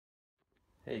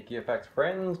Hey GearFacts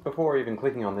friends, before even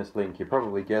clicking on this link you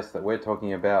probably guessed that we're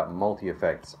talking about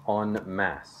multi-effects en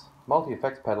masse.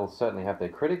 Multi-effects pedals certainly have their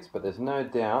critics, but there's no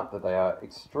doubt that they are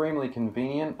extremely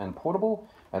convenient and portable,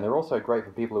 and they're also great for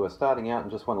people who are starting out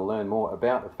and just want to learn more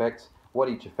about effects, what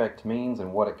each effect means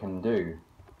and what it can do.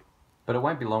 But it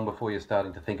won't be long before you're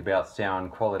starting to think about sound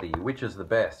quality, which is the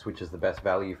best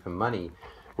value for money,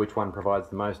 which one provides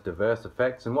the most diverse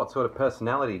effects, and what sort of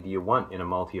personality do you want in a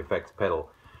multi-effects pedal.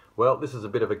 Well, this is a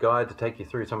bit of a guide to take you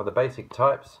through some of the basic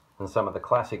types and some of the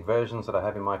classic versions that I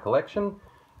have in my collection,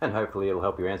 and hopefully it'll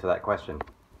help you answer that question.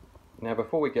 Now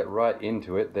before we get right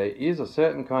into it, there is a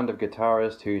certain kind of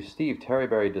guitarist who Steve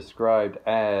Terryberry described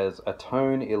as a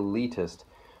tone elitist,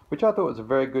 which I thought was a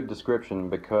very good description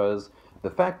because the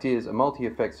fact is a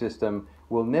multi-effect system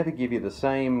will never give you the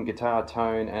same guitar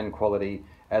tone and quality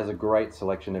as a great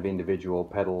selection of individual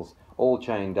pedals all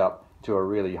chained up to a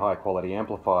really high quality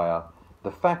amplifier. The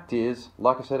fact is,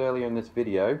 like I said earlier in this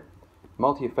video,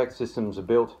 multi-effect systems are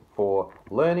built for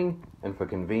learning and for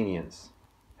convenience.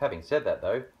 Having said that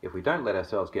though, if we don't let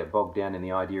ourselves get bogged down in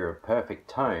the idea of perfect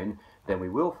tone, then we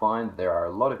will find there are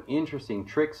a lot of interesting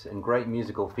tricks and great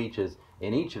musical features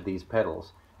in each of these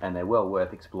pedals, and they're well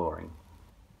worth exploring.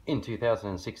 In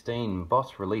 2016,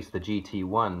 Boss released the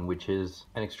GT1, which is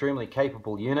an extremely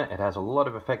capable unit. It has a lot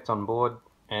of effects on board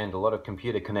and a lot of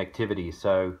computer connectivity,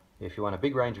 so if you want a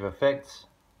big range of effects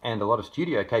and a lot of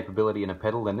studio capability in a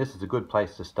pedal, then this is a good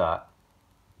place to start.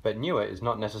 But newer is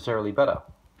not necessarily better.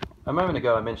 A moment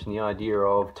ago I mentioned the idea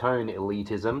of tone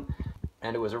elitism,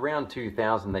 and it was around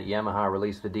 2000 that Yamaha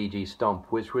released the DG Stomp,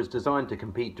 which was designed to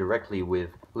compete directly with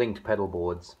linked pedal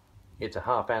boards. It's a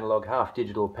half analog, half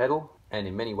digital pedal, and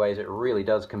in many ways it really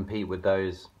does compete with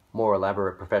those more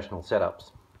elaborate professional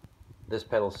setups. This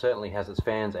pedal certainly has its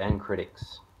fans and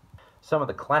critics. Some of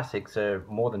the classics are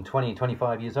more than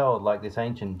 20-25 years old, like this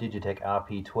ancient Digitech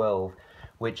RP12,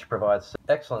 which provides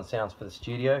excellent sounds for the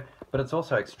studio, but it's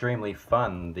also extremely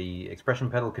fun. The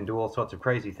expression pedal can do all sorts of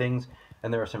crazy things,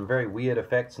 and there are some very weird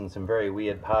effects and some very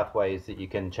weird pathways that you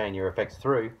can chain your effects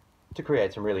through to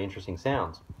create some really interesting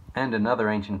sounds. And another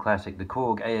ancient classic, the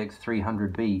Korg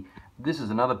AX300B. This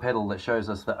is another pedal that shows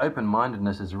us that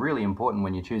open-mindedness is really important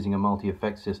when you're choosing a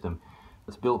multi-effect system.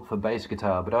 It's built for bass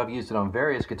guitar, but I've used it on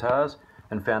various guitars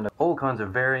and found all kinds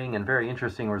of varying and very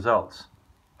interesting results.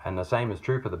 And the same is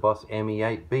true for the Boss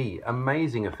ME8B.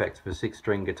 Amazing effects for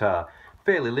 6-string guitar.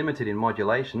 Fairly limited in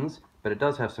modulations, but it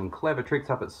does have some clever tricks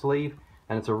up its sleeve,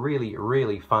 and it's a really,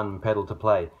 really fun pedal to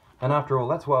play. And after all,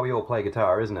 that's why we all play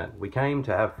guitar, isn't it? We came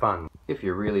to have fun. If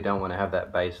you really don't want to have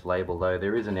that bass label though,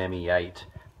 there is an ME8.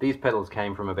 These pedals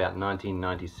came from about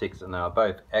 1996 and they are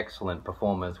both excellent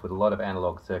performers with a lot of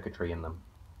analog circuitry in them.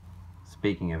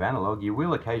 Speaking of analog, you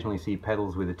will occasionally see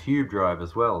pedals with a tube drive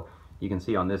as well. You can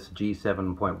see on this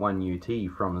G7.1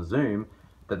 UT from Zoom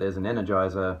that there's an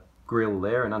Energizer grill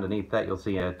there, and underneath that you'll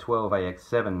see a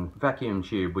 12AX7 vacuum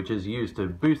tube, which is used to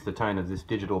boost the tone of this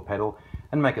digital pedal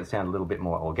and make it sound a little bit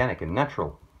more organic and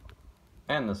natural.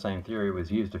 And the same theory was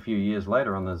used a few years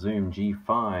later on the Zoom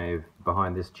G5.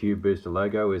 Behind this tube booster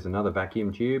logo is another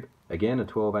vacuum tube, again a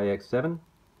 12AX7,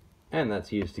 and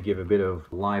that's used to give a bit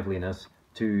of liveliness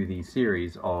to the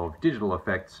series of digital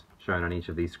effects shown on each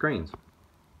of these screens.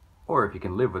 Or if you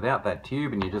can live without that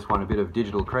tube and you just want a bit of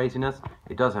digital craziness,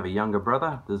 it does have a younger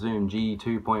brother, the Zoom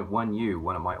G2.1U,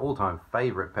 one of my all-time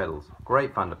favourite pedals.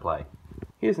 Great fun to play.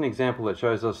 Here's an example that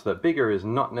shows us that bigger is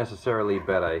not necessarily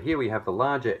better. Here we have the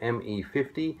larger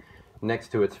ME50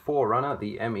 next to its forerunner,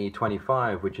 the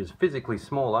ME25, which is physically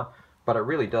smaller, but it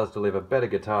really does deliver better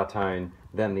guitar tone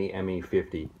than the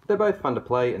ME50. They're both fun to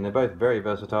play and they're both very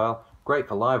versatile, great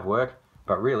for live work,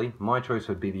 but really my choice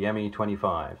would be the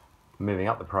ME25. Moving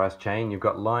up the price chain, you've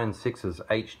got Line 6's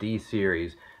HD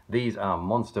series. These are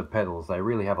monster pedals. They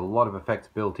really have a lot of effects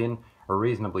built in, a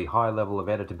reasonably high level of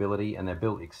editability, and they're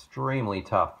built extremely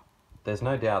tough. There's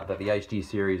no doubt that the HD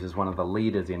series is one of the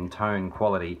leaders in tone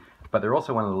quality, but they're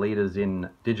also one of the leaders in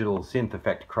digital synth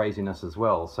effect craziness as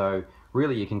well. So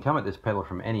really you can come at this pedal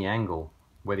from any angle,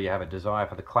 whether you have a desire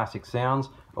for the classic sounds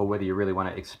or whether you really want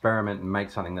to experiment and make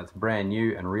something that's brand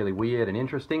new and really weird and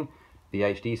interesting. The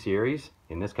HD series,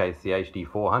 in this case the HD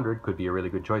 400, could be a really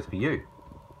good choice for you.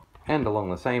 And along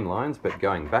the same lines, but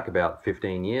going back about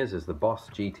 15 years, is the Boss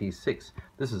GT6.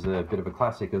 This is a bit of a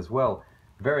classic as well.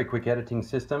 Very quick editing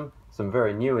system, some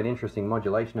very new and interesting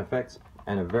modulation effects,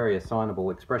 and a very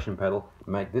assignable expression pedal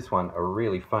make this one a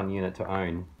really fun unit to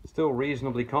own. Still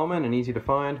reasonably common and easy to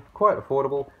find, quite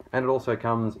affordable, and it also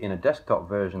comes in a desktop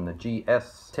version, the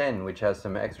GS10, which has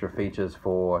some extra features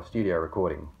for studio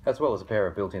recording, as well as a pair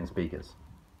of built-in speakers.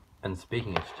 And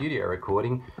speaking of studio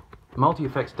recording,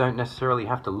 Multi-effects don't necessarily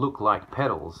have to look like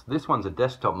pedals. This one's a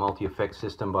desktop multi-effects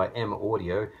system by M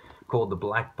Audio called the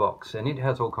Black Box, and it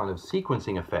has all kinds of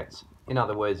sequencing effects. In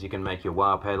other words, you can make your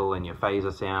wah pedal and your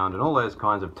phaser sound and all those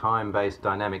kinds of time-based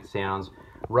dynamic sounds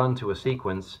run to a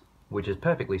sequence which is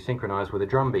perfectly synchronized with a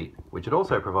drum beat, which it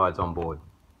also provides on board.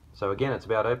 So again, it's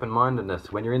about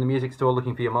open-mindedness. When you're in the music store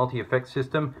looking for your multi-effects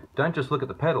system, don't just look at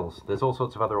the pedals. There's all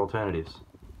sorts of other alternatives.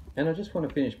 And I just want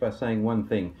to finish by saying one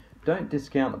thing. Don't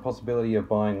discount the possibility of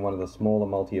buying one of the smaller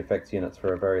multi-effects units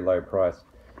for a very low price.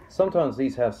 Sometimes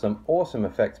these have some awesome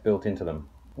effects built into them.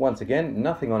 Once again,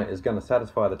 nothing on it is going to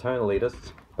satisfy the tone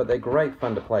elitists, but they're great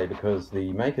fun to play because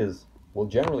the makers will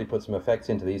generally put some effects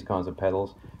into these kinds of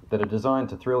pedals that are designed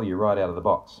to thrill you right out of the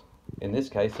box. In this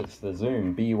case, it's the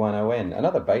Zoom B10N,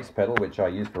 another bass pedal which I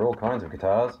use for all kinds of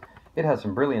guitars. It has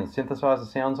some brilliant synthesizer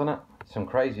sounds on it, some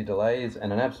crazy delays,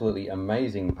 and an absolutely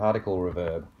amazing particle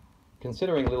reverb.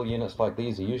 Considering little units like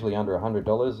these are usually under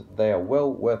 $100, they are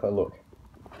well worth a look.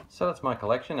 So that's my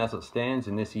collection as it stands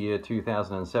in this year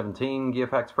 2017,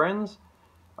 GearFacts friends.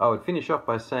 I would finish off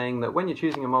by saying that when you're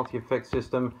choosing a multi-effect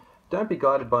system, don't be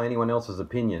guided by anyone else's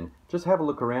opinion. Just have a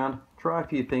look around, try a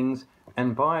few things,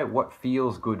 and buy what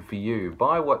feels good for you.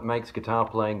 Buy what makes guitar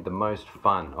playing the most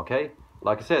fun, okay?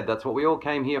 Like I said, that's what we all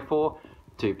came here for,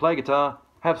 to play guitar,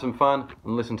 have some fun,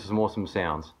 and listen to some awesome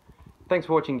sounds. Thanks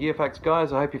for watching GearFacts,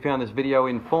 guys. I hope you found this video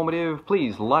informative.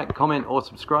 Please like, comment, or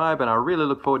subscribe, and I really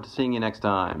look forward to seeing you next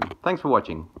time. Thanks for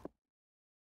watching.